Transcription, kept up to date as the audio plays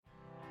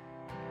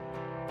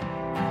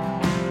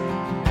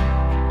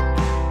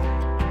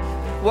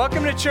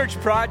Welcome to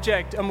Church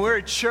Project. We're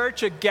a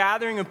church, a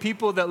gathering of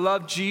people that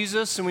love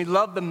Jesus, and we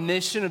love the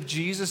mission of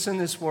Jesus in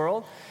this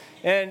world.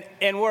 And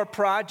we're a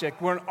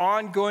project. We're an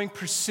ongoing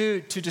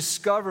pursuit to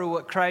discover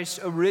what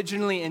Christ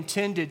originally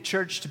intended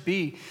church to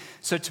be.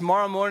 So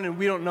tomorrow morning,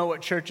 we don't know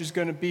what church is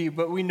going to be,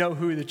 but we know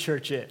who the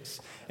church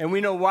is. And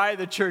we know why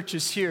the church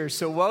is here.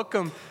 So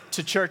welcome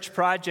to Church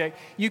Project.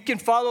 You can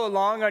follow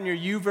along on your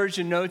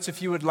YouVersion notes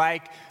if you would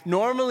like.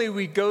 Normally,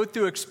 we go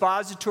through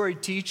expository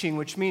teaching,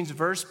 which means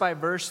verse by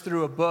verse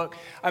through a book.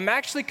 I'm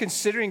actually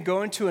considering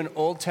going to an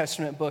Old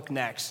Testament book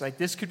next.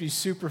 This could be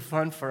super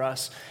fun for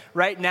us.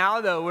 Right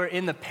now, though, we're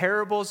in the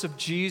parables of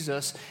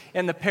Jesus.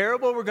 And the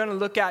parable we're going to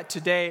look at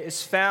today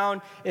is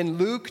found in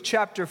Luke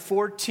chapter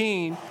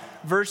 14,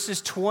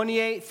 verses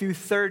 28 through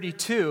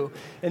 32.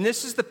 And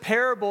this is the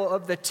parable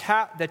of the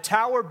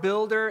tower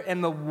builder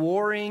and the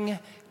warring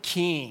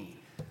king.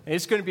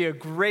 It's going to be a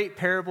great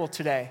parable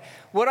today.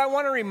 What I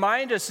want to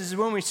remind us is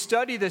when we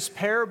study this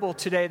parable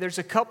today, there's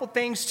a couple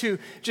things to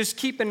just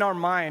keep in our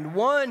mind.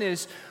 One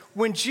is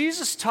when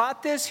Jesus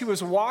taught this, he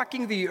was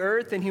walking the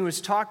earth and he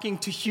was talking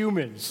to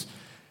humans,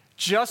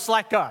 just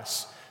like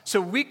us. So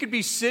we could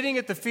be sitting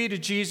at the feet of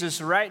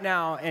Jesus right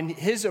now, and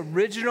his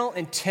original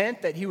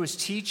intent that he was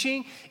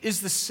teaching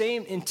is the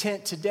same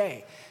intent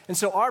today. And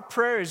so our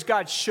prayer is,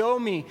 God, show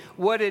me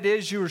what it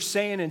is you were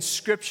saying in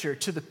Scripture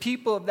to the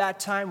people of that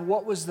time.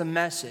 What was the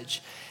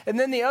message? And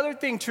then the other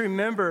thing to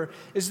remember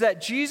is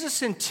that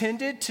Jesus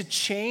intended to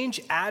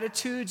change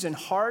attitudes and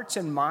hearts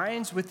and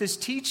minds with his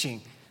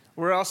teaching,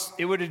 or else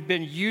it would have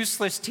been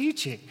useless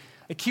teaching.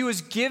 He was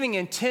giving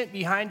intent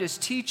behind his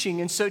teaching.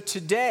 And so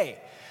today,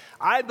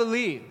 I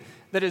believe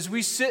that as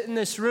we sit in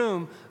this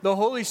room, the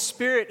Holy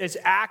Spirit is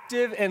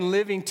active and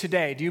living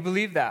today. Do you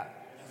believe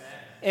that? Amen.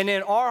 And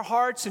in our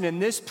hearts and in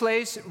this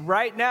place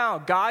right now,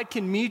 God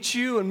can meet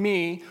you and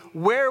me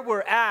where we're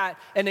at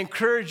and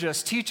encourage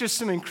us, teach us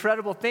some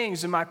incredible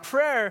things. And my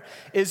prayer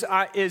is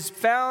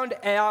found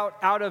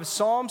out of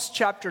Psalms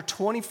chapter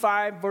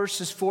 25,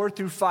 verses 4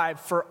 through 5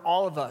 for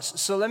all of us.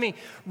 So let me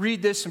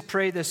read this and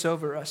pray this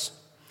over us.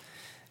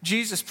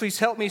 Jesus, please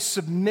help me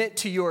submit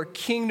to your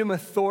kingdom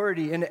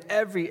authority in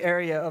every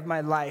area of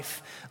my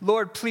life.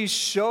 Lord, please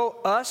show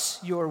us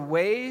your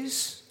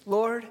ways,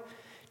 Lord.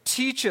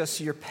 Teach us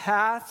your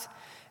path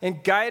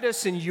and guide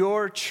us in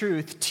your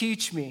truth.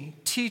 Teach me,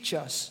 teach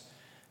us,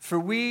 for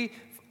we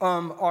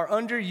are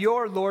under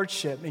your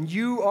lordship, and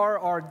you are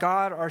our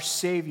God, our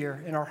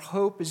Savior, and our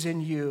hope is in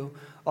you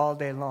all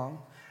day long.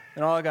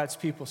 And all of God's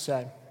people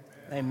said,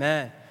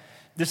 Amen.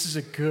 This is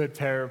a good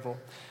parable.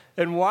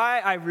 And why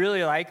I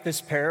really like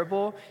this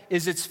parable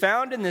is it's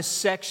found in this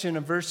section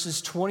of verses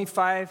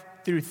 25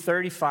 through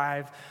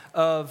 35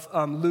 of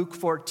Luke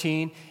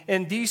 14.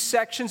 And these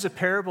sections of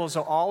parables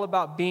are all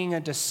about being a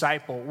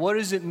disciple. What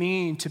does it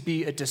mean to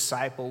be a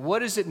disciple? What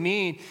does it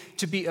mean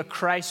to be a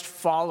Christ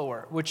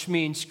follower, which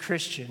means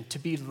Christian, to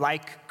be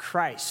like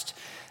Christ?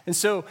 And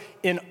so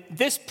in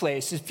this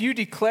place, if you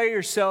declare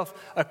yourself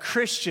a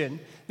Christian,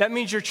 that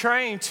means you're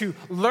trying to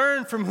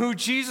learn from who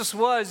Jesus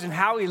was and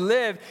how he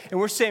lived. And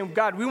we're saying,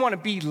 God, we want to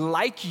be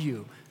like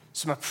you.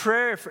 So my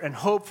prayer and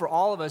hope for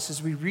all of us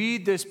as we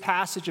read this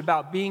passage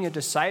about being a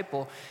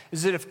disciple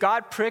is that if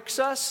God pricks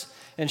us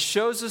and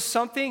shows us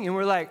something and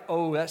we're like,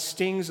 oh, that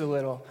stings a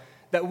little,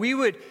 that we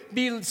would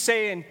be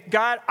saying,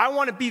 God, I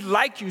want to be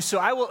like you, so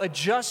I will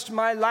adjust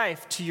my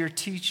life to your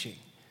teaching.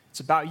 It's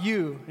about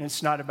you and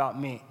it's not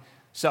about me.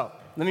 So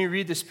let me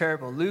read this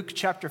parable. Luke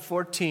chapter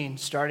 14,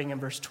 starting in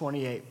verse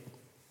 28.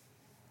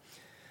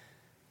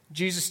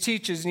 Jesus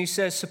teaches and he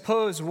says,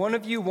 suppose one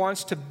of you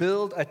wants to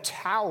build a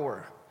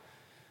tower.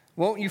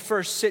 Won't you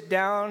first sit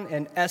down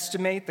and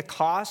estimate the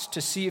cost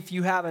to see if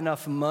you have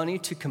enough money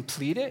to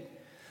complete it?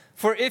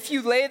 For if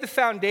you lay the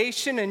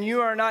foundation and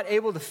you are not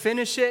able to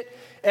finish it,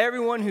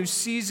 everyone who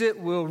sees it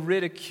will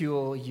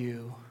ridicule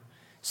you,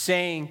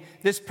 saying,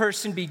 this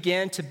person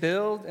began to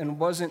build and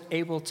wasn't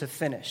able to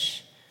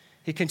finish.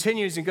 He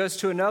continues and goes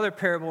to another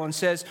parable and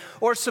says,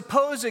 or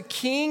suppose a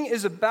king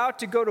is about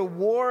to go to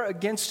war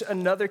against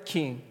another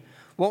king.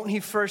 Won't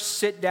he first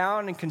sit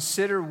down and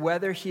consider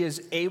whether he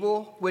is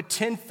able with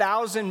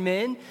 10,000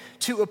 men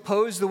to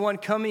oppose the one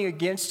coming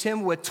against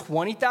him with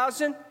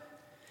 20,000?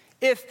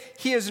 If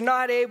he is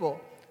not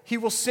able, he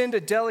will send a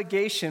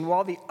delegation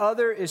while the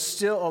other is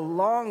still a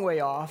long way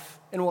off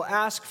and will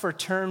ask for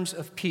terms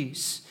of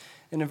peace.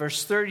 And in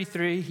verse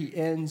 33, he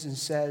ends and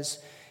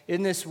says,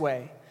 in this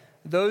way,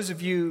 those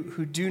of you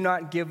who do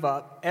not give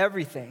up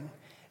everything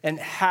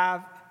and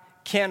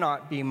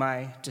cannot be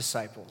my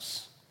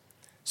disciples.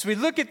 So we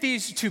look at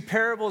these two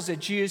parables that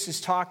Jesus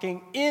is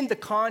talking in the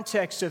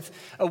context of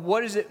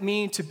what does it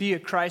mean to be a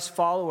Christ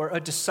follower, a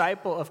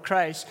disciple of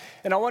Christ.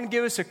 And I want to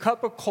give us a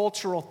couple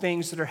cultural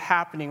things that are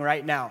happening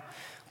right now.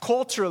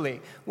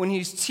 Culturally, when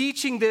he's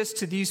teaching this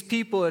to these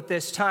people at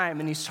this time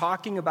and he's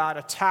talking about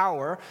a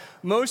tower,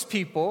 most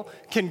people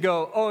can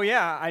go, oh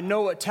yeah, I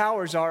know what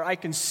towers are, I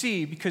can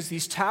see, because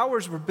these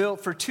towers were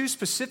built for two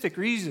specific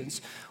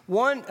reasons.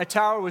 A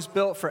tower was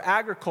built for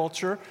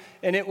agriculture,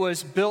 and it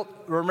was built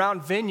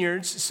around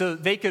vineyards so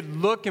they could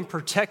look and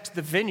protect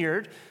the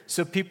vineyard,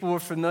 so people were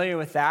familiar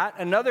with that.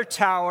 Another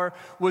tower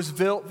was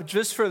built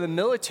just for the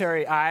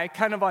military eye,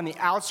 kind of on the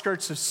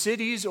outskirts of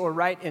cities or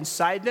right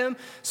inside them.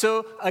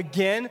 So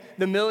again,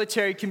 the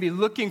military can be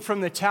looking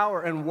from the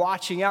tower and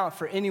watching out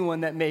for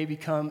anyone that may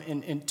come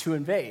in to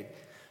invade.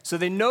 So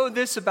they know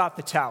this about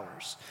the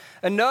towers.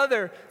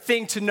 Another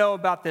thing to know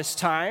about this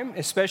time,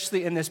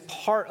 especially in this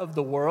part of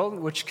the world,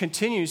 which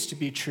continues to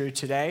be true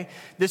today,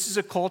 this is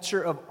a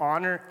culture of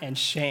honor and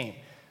shame.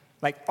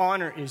 Like,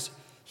 honor is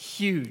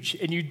huge,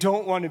 and you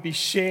don't want to be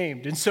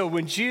shamed. And so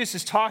when Jesus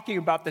is talking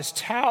about this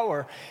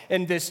tower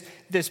and this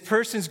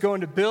person's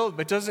going to build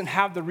but doesn't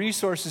have the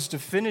resources to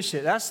finish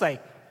it, that's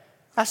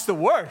the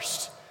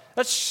worst.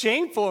 That's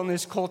shameful in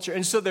this culture.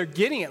 And so they're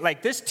getting it.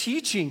 Like, this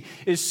teaching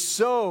is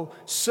so,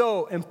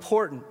 so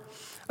important.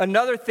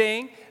 Another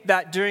thing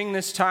that during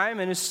this time,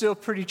 and is still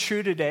pretty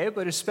true today,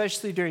 but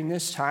especially during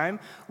this time,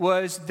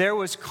 was there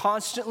was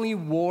constantly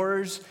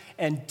wars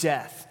and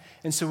death.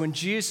 And so when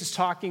Jesus is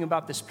talking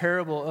about this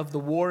parable of the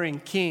warring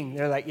king,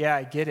 they're like, yeah,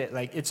 I get it.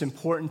 Like, it's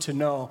important to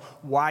know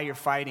why you're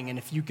fighting and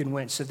if you can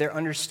win. So they're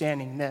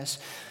understanding this.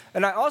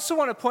 And I also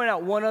want to point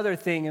out one other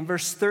thing in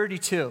verse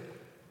 32.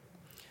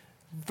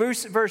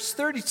 Verse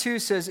 32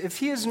 says, if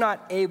he is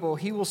not able,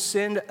 he will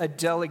send a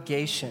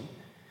delegation.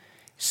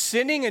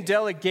 Sending a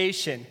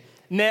delegation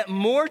meant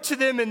more to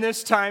them in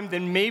this time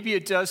than maybe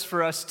it does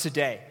for us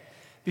today.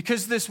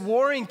 Because this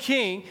warring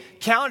king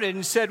counted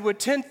and said, with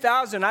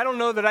 10,000, I don't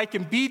know that I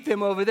can beat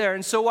them over there.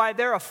 And so while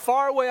they're a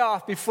far way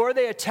off, before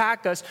they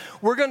attack us,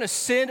 we're going to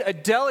send a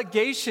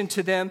delegation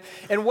to them.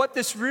 And what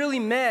this really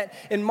meant,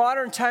 in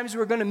modern times,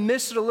 we're going to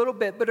miss it a little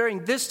bit, but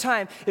during this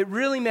time, it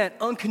really meant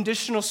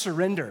unconditional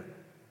surrender.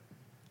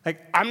 Like,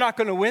 I'm not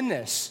going to win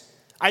this.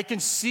 I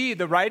can see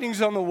the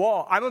writings on the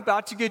wall. I'm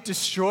about to get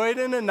destroyed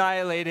and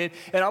annihilated,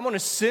 and I'm going to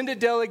send a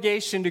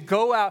delegation to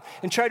go out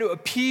and try to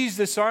appease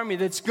this army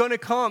that's going to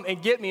come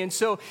and get me. And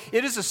so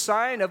it is a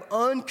sign of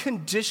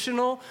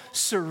unconditional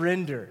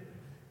surrender,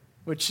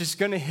 which is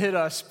going to hit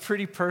us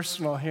pretty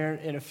personal here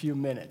in a few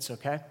minutes,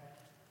 okay?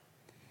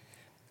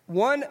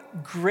 One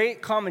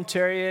great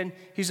commentarian,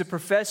 he's a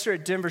professor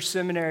at Denver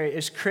Seminary,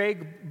 is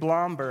Craig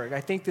Blomberg. I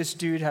think this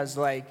dude has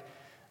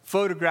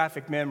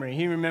photographic memory.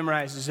 He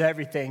memorizes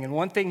everything. And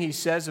one thing he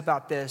says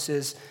about this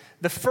is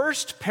the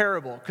first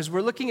parable, because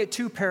we're looking at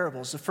two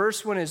parables. The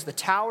first one is the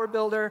tower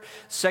builder.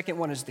 The second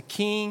one is the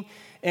king.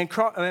 And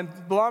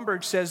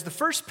Blomberg says the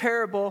first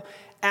parable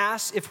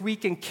asks if we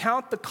can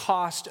count the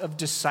cost of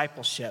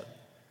discipleship.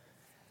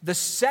 The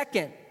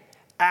second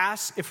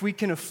asks if we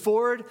can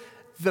afford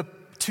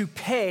to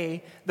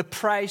pay the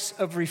price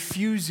of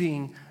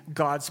refusing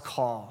God's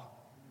call.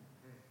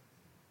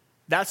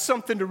 That's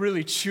something to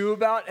really chew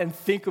about and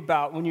think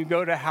about when you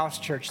go to house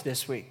church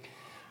this week.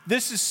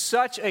 This is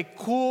such a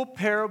cool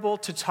parable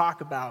to talk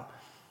about.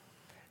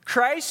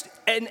 Christ,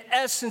 in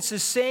essence,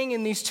 is saying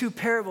in these two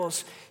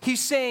parables,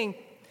 he's saying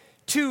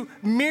to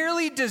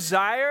merely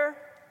desire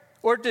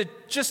or to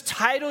just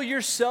title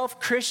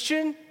yourself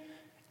Christian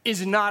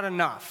is not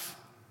enough.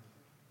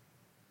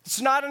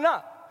 It's not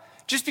enough.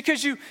 Just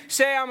because you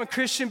say I'm a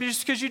Christian,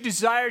 just because you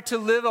desire to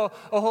live a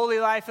holy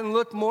life and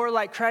look more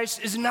like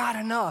Christ is not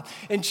enough.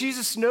 And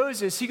Jesus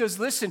knows this. He goes,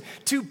 listen,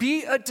 to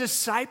be a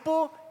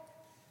disciple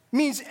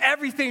means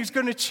everything's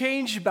going to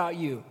change about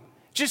you.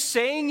 Just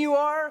saying you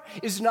are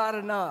is not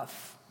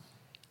enough.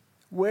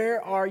 Where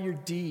are your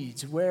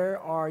deeds? Where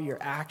are your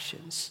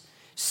actions?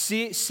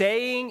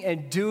 Saying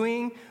and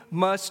doing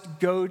must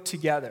go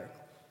together.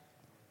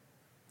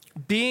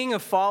 Being a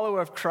follower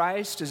of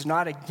Christ is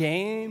not a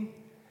game.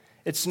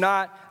 It's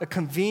not a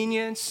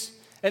convenience,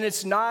 and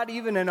it's not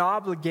even an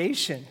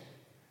obligation.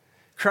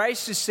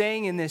 Christ is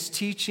saying in this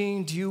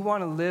teaching, do you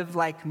want to live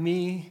like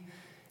me?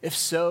 If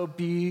so,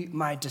 be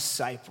my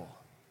disciple.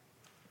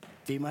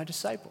 Be my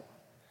disciple.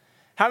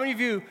 How many of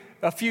you,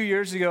 a few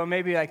years ago,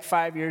 maybe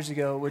 5 years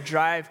ago, would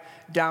drive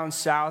down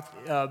south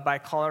by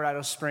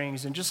Colorado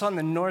Springs, and just on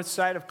the north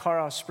side of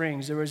Colorado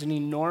Springs, there was an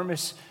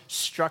enormous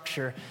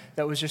structure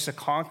that was just a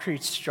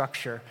concrete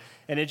structure,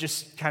 and it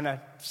just kind of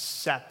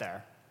sat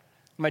there.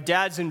 My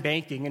dad's in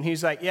banking, and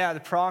he's like, yeah, the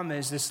problem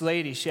is this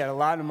lady, she had a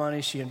lot of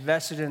money, she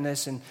invested in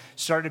this and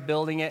started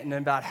building it, and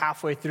then about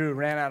halfway through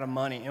ran out of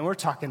money. And we're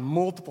talking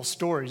multiple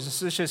stories.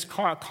 This is just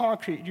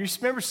concrete. You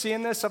remember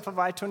seeing this up of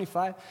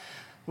I-25?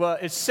 Well,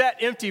 it's sat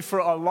empty for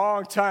a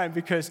long time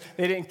because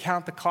they didn't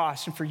count the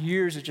cost, and for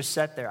years it just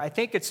sat there. I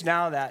think it's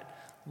now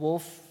that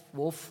Wolf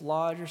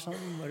Lodge or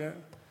something, whatever.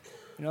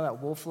 You know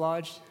that Wolf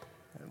Lodge?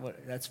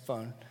 That's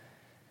fun.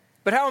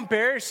 But how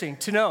embarrassing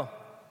to know.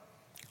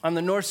 On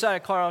the north side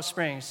of Colorado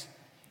Springs,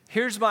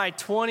 here's my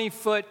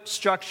 20-foot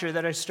structure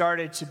that I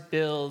started to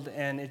build,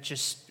 and it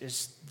just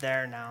is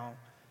there now,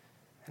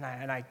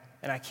 and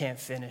I can't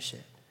finish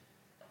it.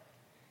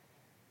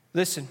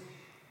 Listen,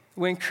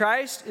 when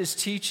Christ is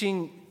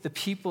teaching the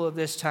people of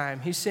this time,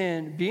 he's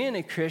saying being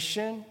a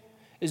Christian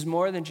is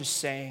more than just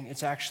saying,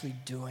 it's actually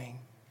doing.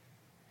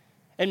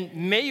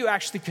 And may you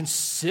actually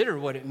consider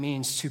what it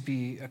means to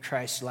be a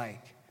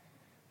Christ-like,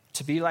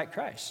 to be like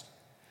Christ.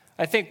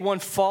 I think one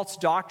false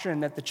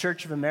doctrine that the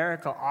Church of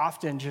America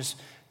often just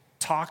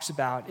talks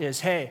about is,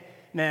 hey,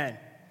 man,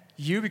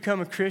 you become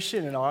a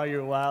Christian and all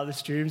your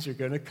wildest dreams are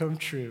going to come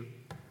true.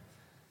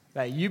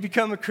 Like, you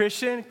become a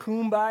Christian,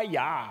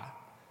 kumbaya.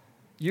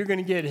 You're going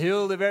to get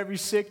healed of every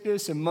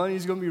sickness and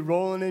money's going to be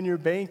rolling in your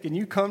bank, and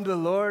you come to the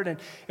Lord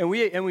and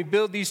we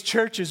build these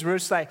churches where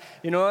it's like,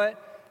 you know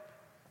what?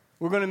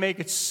 We're going to make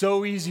it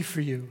so easy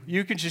for you.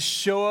 You can just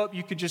show up.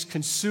 You can just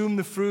consume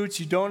the fruits.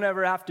 You don't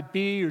ever have to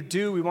be or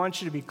do. We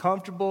want you to be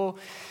comfortable.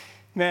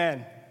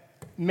 Man,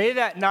 may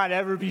that not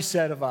ever be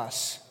said of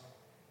us.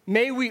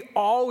 May we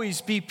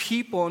always be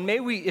people, and may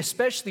we,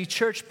 especially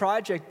Church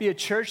Project, be a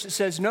church that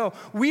says, no,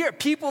 we are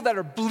people that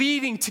are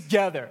bleeding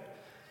together.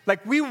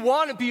 Like, we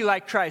want to be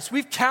like Christ.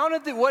 We've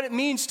counted what it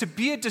means to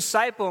be a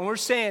disciple, and we're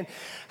saying,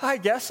 I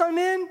guess I'm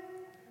in.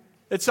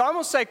 It's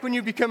almost like when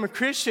you become a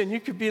Christian,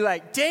 you could be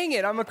like, dang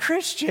it, I'm a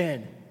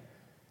Christian.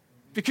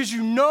 Because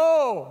you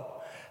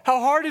know how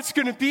hard it's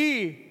going to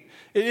be.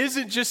 It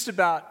isn't just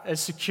about a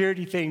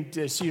security thing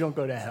so you don't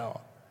go to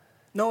hell.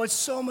 No, it's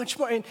so much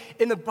more.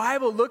 And the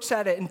Bible looks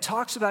at it and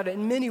talks about it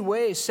in many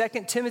ways.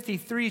 2 Timothy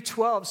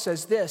 3:12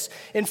 says this,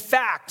 in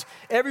fact,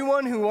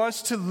 everyone who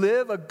wants to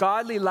live a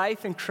godly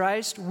life in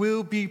Christ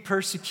will be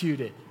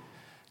persecuted.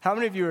 How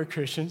many of you are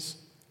Christians?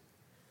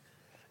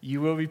 You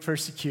will be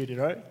persecuted,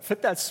 right?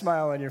 Put that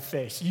smile on your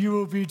face. You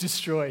will be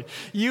destroyed.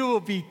 You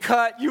will be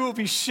cut. You will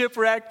be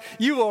shipwrecked.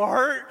 You will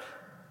hurt.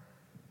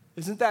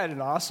 Isn't that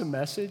an awesome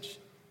message?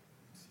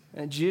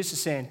 And Jesus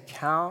is saying,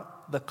 count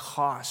the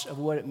cost of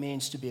what it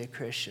means to be a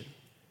Christian.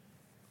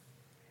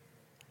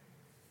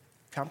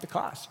 Count the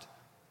cost.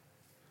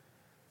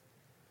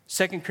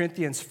 2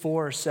 Corinthians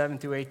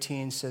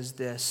 4:7-18 says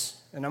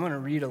this, and I'm going to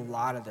read a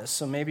lot of this,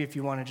 so maybe if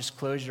you want to just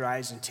close your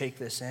eyes and take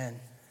this in.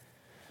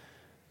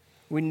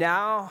 We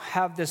now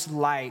have this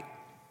light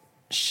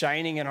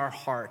shining in our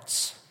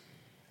hearts,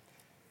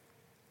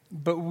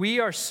 but we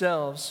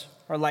ourselves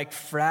are like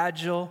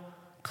fragile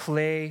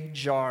clay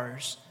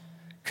jars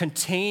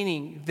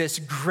containing this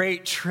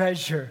great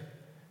treasure.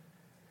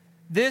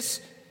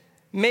 This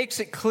makes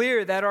it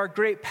clear that our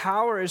great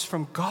power is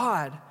from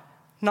God,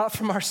 not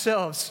from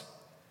ourselves.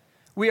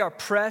 We are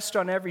pressed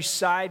on every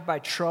side by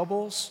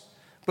troubles,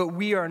 but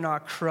we are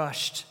not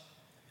crushed.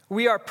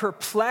 We are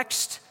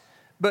perplexed,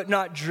 but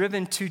not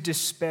driven to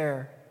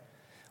despair.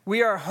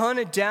 We are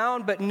hunted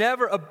down, but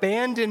never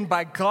abandoned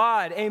by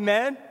God.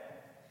 Amen?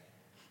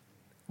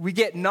 We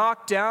get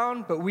knocked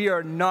down, but we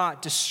are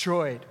not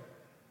destroyed.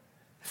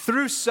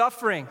 Through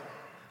suffering,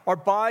 our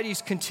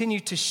bodies continue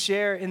to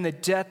share in the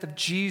death of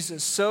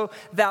Jesus, so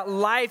that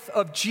life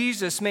of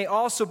Jesus may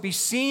also be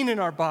seen in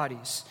our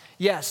bodies.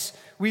 Yes,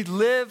 we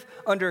live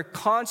under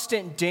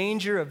constant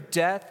danger of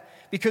death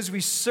because we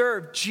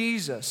serve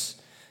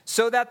Jesus,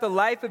 so that the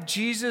life of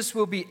Jesus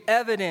will be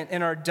evident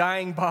in our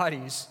dying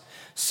bodies.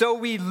 So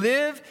we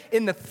live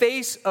in the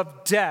face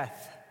of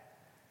death,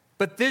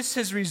 but this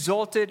has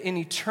resulted in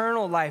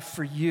eternal life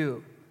for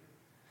you.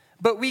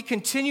 But we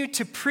continue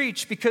to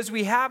preach because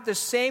we have the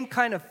same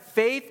kind of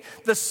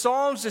faith the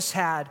psalmist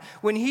had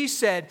when he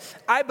said,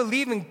 I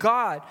believe in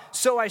God,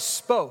 so I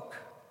spoke.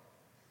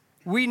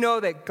 We know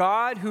that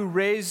God who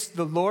raised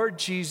the Lord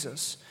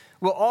Jesus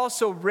will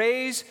also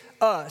raise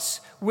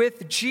us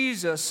with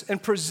Jesus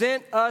and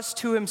present us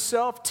to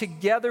himself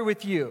together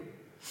with you.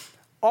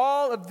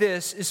 All of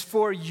this is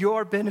for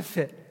your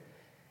benefit.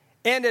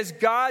 And as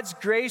God's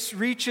grace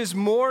reaches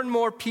more and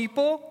more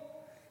people,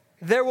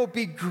 there will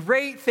be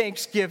great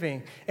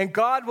thanksgiving, and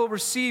God will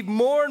receive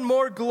more and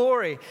more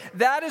glory.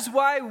 That is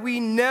why we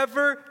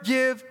never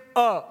give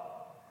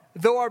up.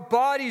 Though our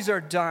bodies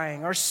are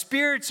dying, our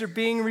spirits are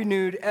being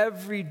renewed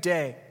every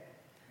day.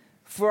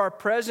 For our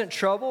present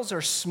troubles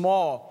are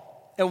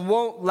small and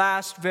won't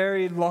last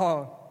very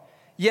long.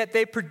 Yet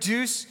they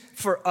produce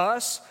for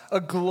us a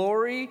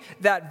glory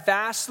that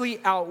vastly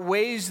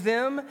outweighs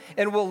them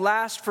and will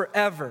last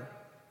forever.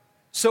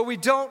 So we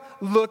don't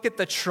look at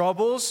the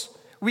troubles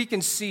we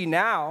can see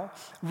now.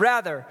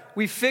 Rather,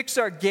 we fix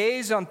our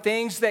gaze on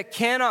things that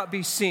cannot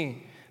be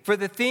seen. For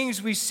the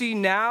things we see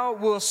now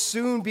will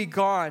soon be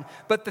gone,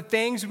 but the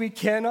things we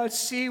cannot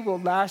see will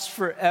last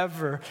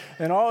forever.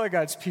 And all of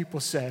God's people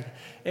said,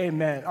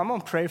 amen. I'm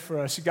going to pray for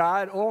us.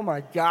 God, oh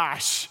my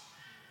gosh.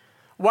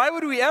 Why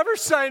would we ever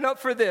sign up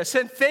for this?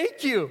 And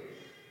thank you.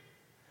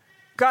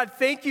 God,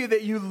 thank you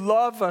that you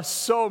love us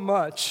so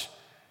much.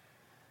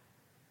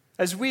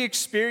 As we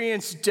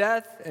experience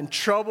death and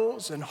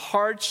troubles and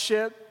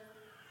hardship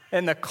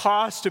and the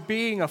cost of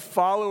being a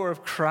follower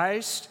of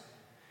Christ,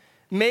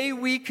 may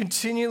we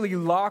continually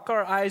lock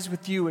our eyes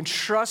with you and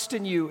trust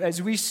in you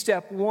as we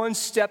step one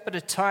step at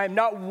a time,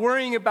 not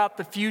worrying about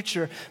the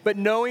future, but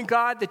knowing,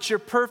 God, that your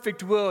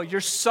perfect will,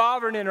 you're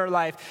sovereign in our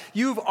life.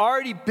 You've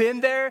already been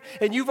there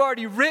and you've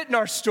already written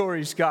our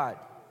stories, God.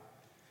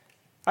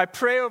 I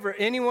pray over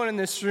anyone in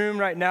this room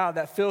right now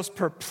that feels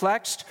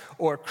perplexed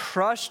or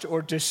crushed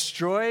or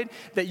destroyed,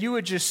 that you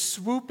would just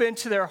swoop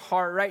into their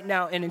heart right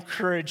now and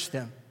encourage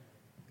them.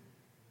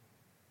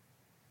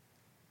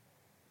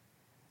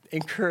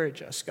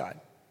 encourage us, God.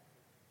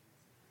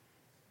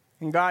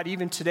 And God,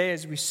 even today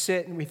as we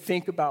sit and we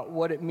think about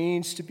what it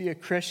means to be a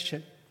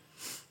Christian,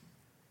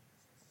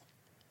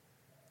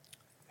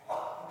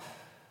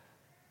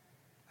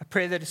 I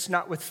pray that it's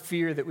not with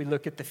fear that we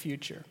look at the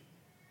future.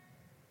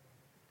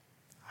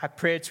 I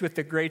pray it's with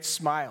a great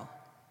smile,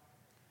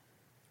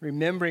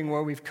 remembering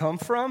where we've come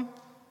from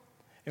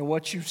and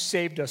what you've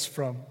saved us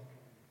from.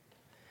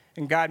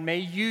 And God, may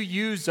you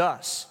use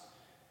us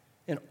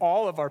in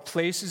all of our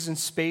places and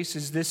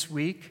spaces this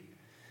week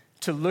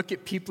to look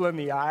at people in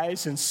the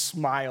eyes and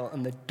smile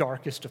in the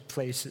darkest of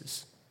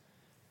places.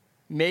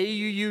 May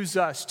you use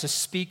us to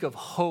speak of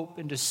hope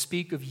and to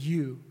speak of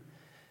you,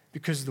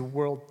 because the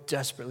world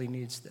desperately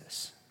needs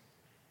this.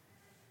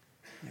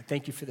 And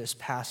thank you for this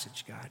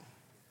passage, God.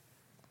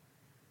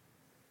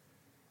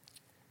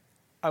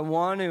 I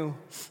want to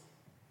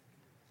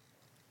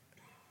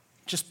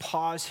just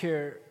pause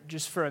here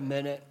just for a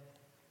minute.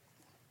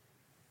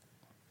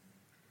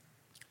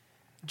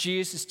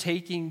 Jesus is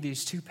taking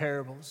these two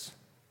parables,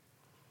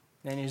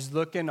 and he's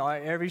looking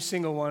at every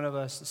single one of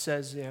us that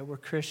says, yeah, we're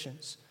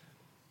Christians.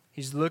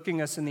 He's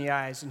looking us in the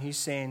eyes, and he's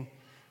saying,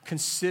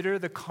 consider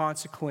the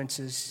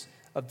consequences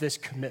of this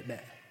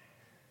commitment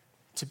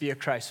to be a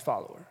Christ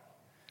follower.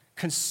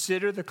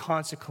 Consider the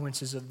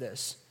consequences of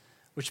this,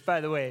 which,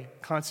 by the way,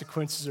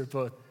 consequences are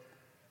both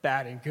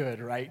bad and good,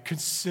 right?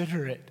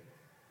 Consider it.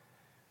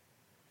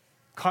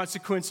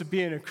 Consequence of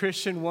being a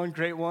Christian, one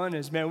great one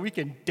is, man, we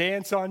can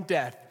dance on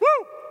death.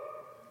 Woo!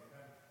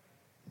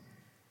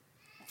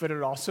 But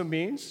it also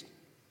means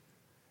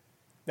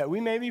that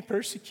we may be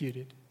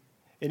persecuted,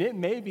 and it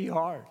may be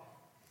hard.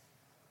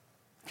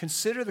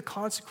 Consider the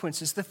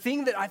consequences. The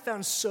thing that I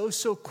found so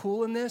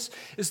cool in this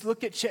is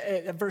look at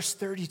verse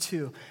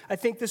 32. I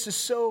think this is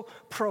so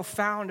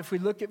profound if we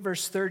look at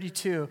verse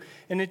 32.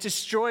 And it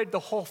destroyed the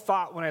whole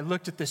thought when I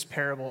looked at this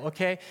parable,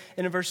 okay?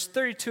 And in verse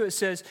 32 it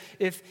says,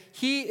 if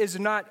he is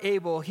not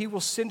able, he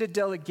will send a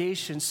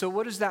delegation. So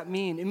what does that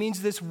mean? It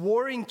means this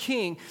warring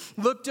king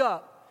looked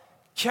up,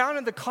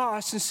 counted the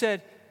cost, and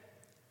said,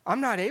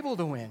 I'm not able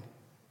to win.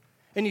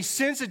 And he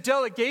sends a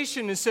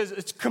delegation and says,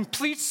 it's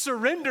complete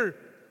surrender.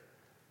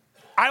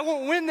 I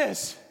won't win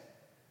this.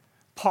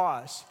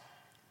 Pause.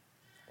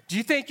 Do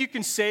you think you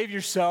can save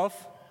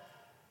yourself?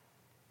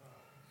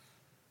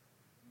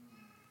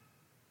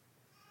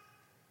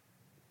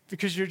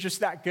 Because you're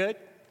just that good?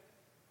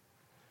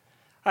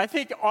 I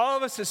think all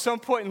of us at some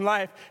point in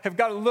life have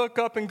got to look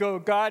up and go,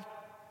 God,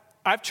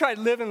 I've tried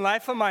living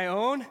life on my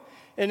own,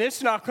 and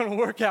it's not going to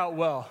work out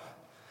well.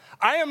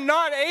 I am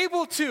not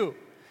able to.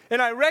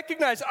 And I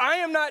recognize I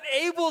am not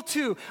able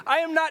to. I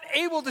am not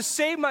able to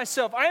save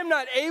myself. I am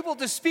not able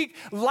to speak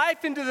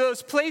life into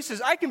those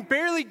places. I can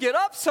barely get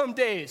up some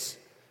days.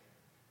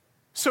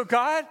 So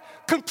God,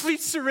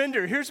 complete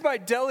surrender. Here's my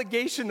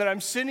delegation that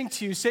I'm sending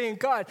to you, saying,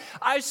 God,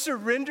 I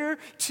surrender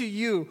to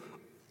you,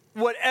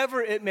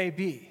 whatever it may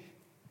be.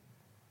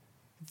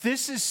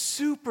 This is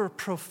super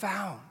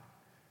profound.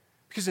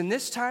 Because in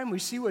this time, we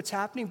see what's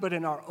happening, but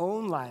in our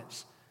own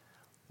lives,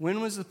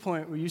 when was the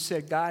point where you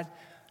said, God,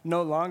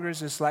 no longer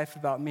is this life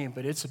about me,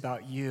 but it's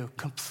about you,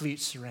 complete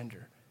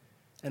surrender.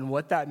 And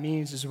what that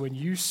means is when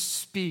you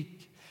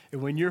speak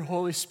and when your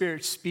Holy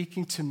Spirit's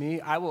speaking to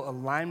me, I will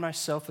align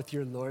myself with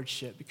your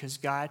lordship because,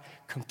 God,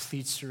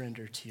 complete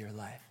surrender to your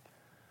life.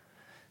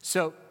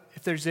 So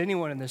if there's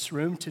anyone in this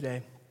room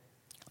today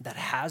that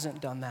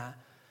hasn't done that,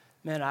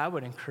 man, I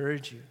would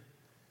encourage you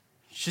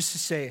just to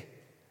say,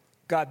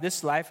 God,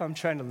 this life I'm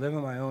trying to live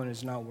on my own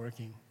is not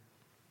working.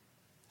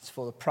 It's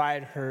full of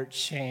pride, hurt,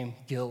 shame,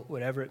 guilt,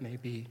 whatever it may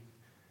be.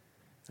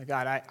 So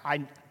God,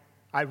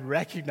 I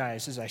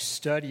recognize as I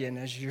study and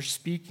as you're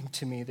speaking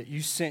to me that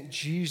you sent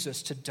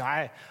Jesus to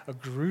die a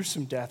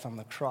gruesome death on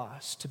the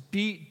cross, to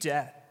beat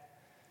death,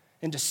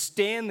 and to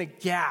stand the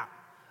gap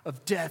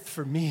of death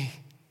for me.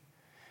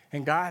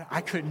 And God,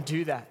 I couldn't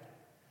do that.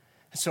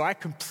 And so I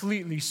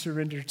completely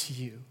surrender to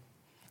you.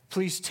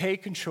 Please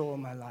take control of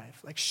my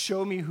life. Like,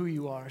 show me who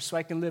you are so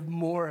I can live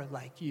more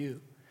like you.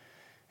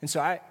 And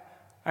so I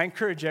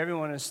encourage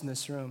everyone else in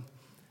this room,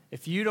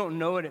 if you don't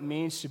know what it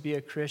means to be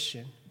a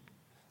Christian,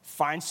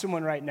 find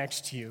someone right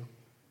next to you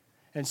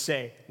and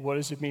say, what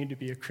does it mean to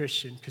be a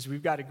Christian? Because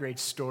we've got a great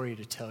story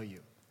to tell you.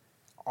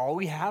 All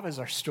we have is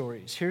our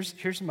stories.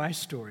 Here's my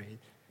story.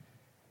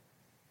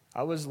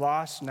 I was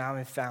lost, now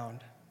I'm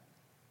found.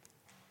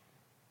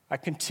 I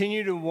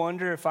continue to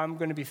wonder if I'm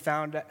going to be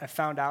found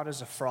out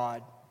as a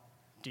fraud.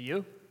 Do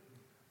you?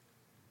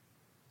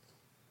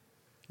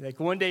 Like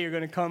one day you're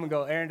going to come and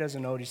go, Aaron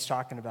doesn't know what he's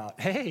talking about.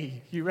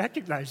 Hey, you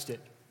recognized it.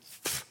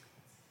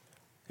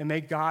 And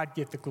may God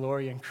get the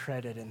glory and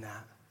credit in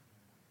that.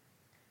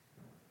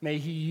 May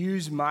he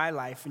use my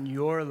life and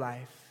your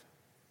life.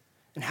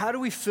 And how do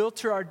we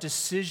filter our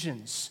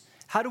decisions?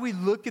 How do we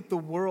look at the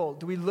world?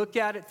 Do we look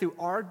at it through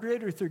our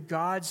grid or through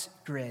God's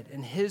grid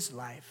and his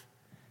life?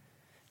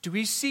 Do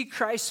we see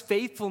Christ's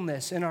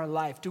faithfulness in our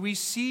life? Do we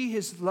see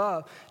his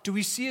love? Do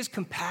we see his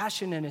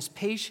compassion and his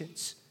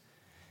patience?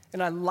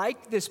 And I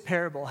like this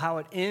parable, how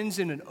it ends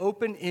in an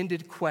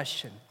open-ended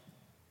question.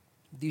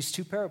 These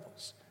two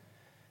parables.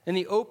 And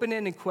the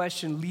open-ended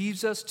question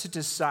leaves us to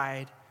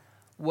decide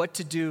what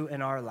to do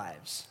in our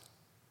lives.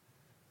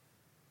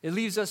 It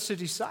leaves us to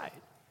decide.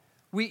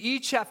 We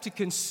each have to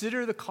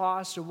consider the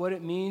cost of what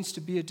it means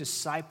to be a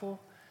disciple,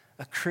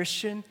 a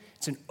Christian.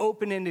 It's an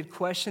open-ended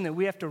question that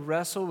we have to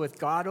wrestle with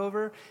God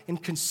over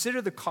and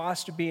consider the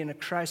cost of being a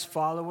Christ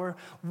follower.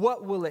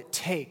 What will it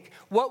take?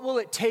 What will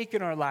it take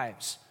in our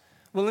lives?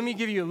 Well, let me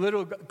give you a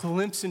little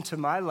glimpse into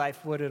my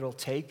life, what it'll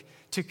take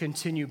to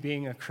continue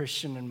being a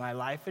Christian in my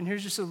life. And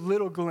here's just a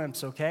little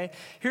glimpse, okay?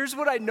 Here's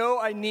what I know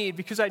I need,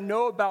 because I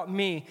know about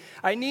me.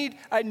 I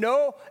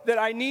know that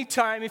I need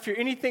time. If you're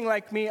anything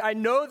like me, I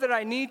know that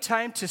I need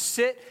time to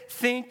sit,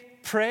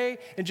 think, pray,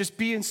 and just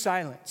be in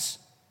silence.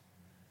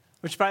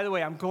 Which, by the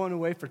way, I'm going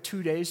away for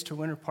 2 days to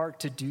Winter Park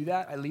to do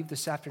that. I leave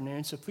this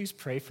afternoon, so please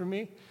pray for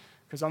me,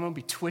 because I'm going to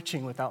be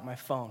twitching without my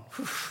phone.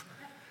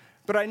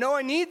 But I know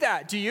I need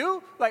that. Do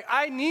you?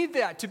 I need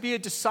that to be a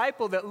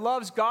disciple that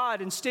loves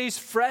God and stays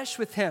fresh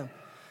with Him.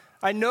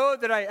 I know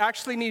that I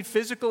actually need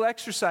physical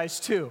exercise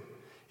too.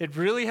 It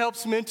really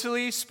helps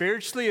mentally,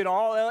 spiritually, in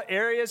all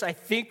areas. I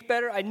think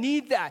better. I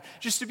need that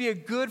just to be a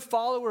good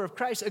follower of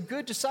Christ, a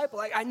good disciple.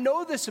 I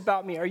know this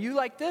about me. Are you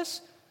like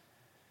this?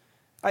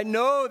 I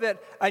know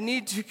that I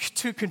need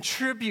to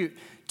contribute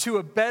to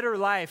a better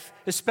life,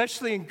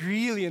 especially in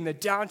Greeley, in the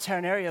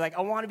downtown area.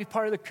 I want to be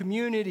part of the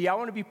community. I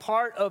want to be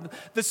part of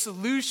the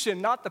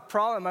solution, not the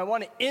problem. I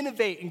want to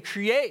innovate and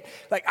create.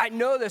 I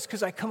know this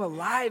because I come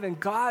alive in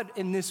God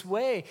in this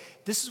way.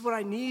 This is what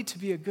I need to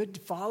be a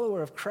good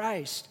follower of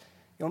Christ.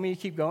 You want me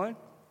to keep going?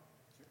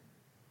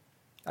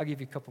 I'll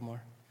give you a couple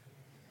more.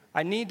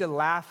 I need to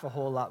laugh a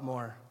whole lot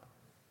more.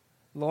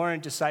 Lauren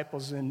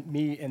disciples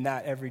me in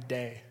that every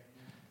day.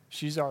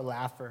 She's our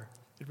laugher.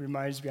 It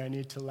reminds me I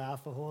need to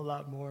laugh a whole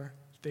lot more.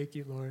 Thank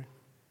you, Lord.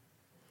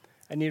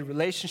 I need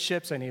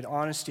relationships. I need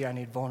honesty. I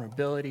need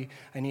vulnerability.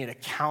 I need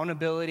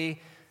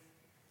accountability.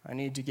 I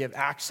need to give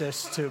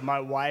access to my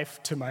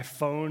wife, to my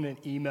phone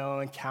and email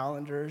and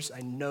calendars.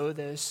 I know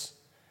this.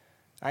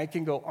 I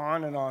can go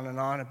on and on and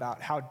on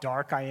about how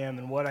dark I am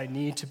and what I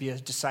need to be a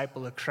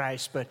disciple of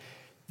Christ, but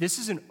this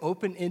is an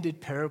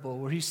open-ended parable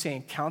where he's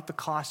saying, count the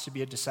cost to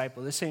be a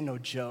disciple. This ain't no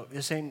joke.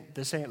 This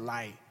ain't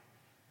light.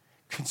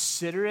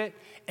 Consider it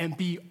and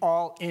be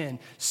all in.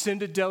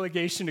 Send a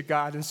delegation to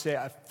God and say,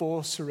 I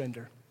full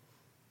surrender.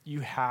 You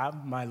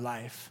have my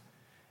life.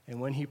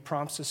 And when He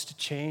prompts us to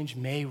change,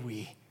 may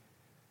we,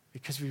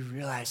 because we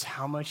realize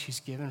how much He's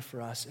given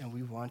for us and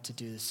we want to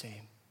do the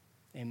same.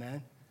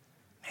 Amen?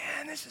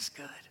 Man, this is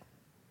good.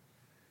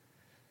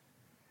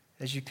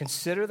 As you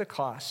consider the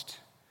cost,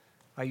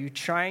 are you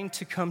trying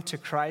to come to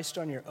Christ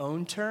on your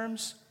own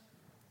terms?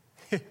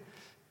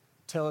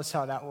 Tell us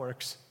how that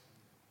works.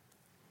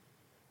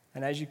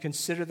 And as you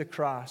consider the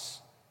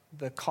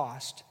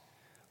cost,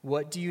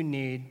 what do you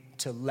need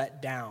to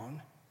let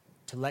down,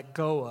 to let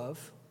go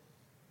of,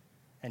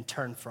 and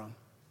turn from?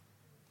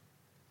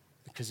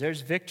 Because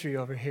there's victory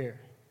over here.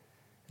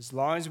 As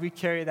long as we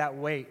carry that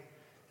weight,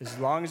 as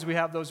long as we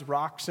have those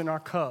rocks in our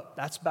cup,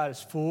 that's about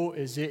as full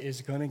as it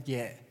is going to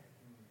get.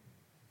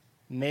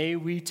 May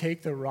we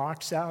take the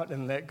rocks out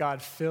and let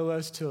God fill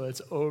us till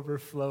it's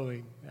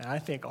overflowing. And I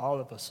think all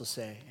of us will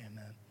say, amen.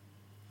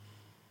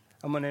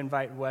 I'm going to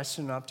invite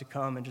Weston up to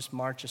come and just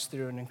march us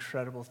through an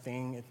incredible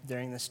thing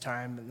during this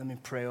time. But let me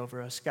pray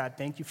over us. God,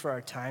 thank you for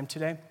our time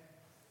today.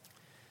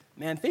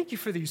 Man, thank you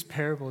for these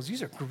parables.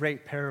 These are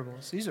great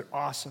parables. These are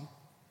awesome.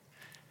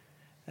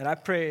 And I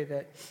pray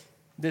that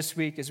this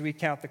week, as we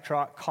count the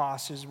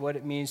cost, is what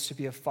it means to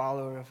be a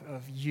follower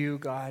of you,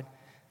 God,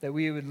 that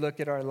we would look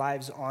at our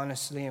lives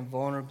honestly and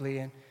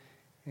vulnerably.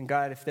 And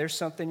God, if there's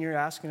something you're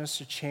asking us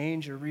to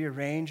change or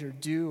rearrange or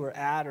do or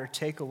add or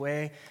take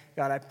away,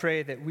 God, I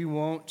pray that we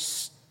won't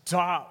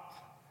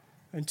stop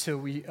until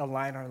we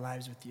align our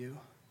lives with you.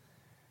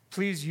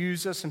 Please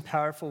use us in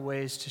powerful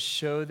ways to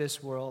show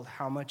this world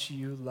how much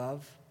you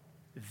love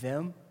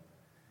them.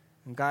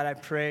 And God, I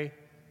pray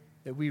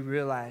that we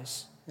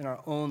realize in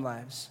our own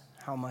lives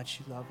how much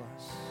you love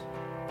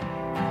us.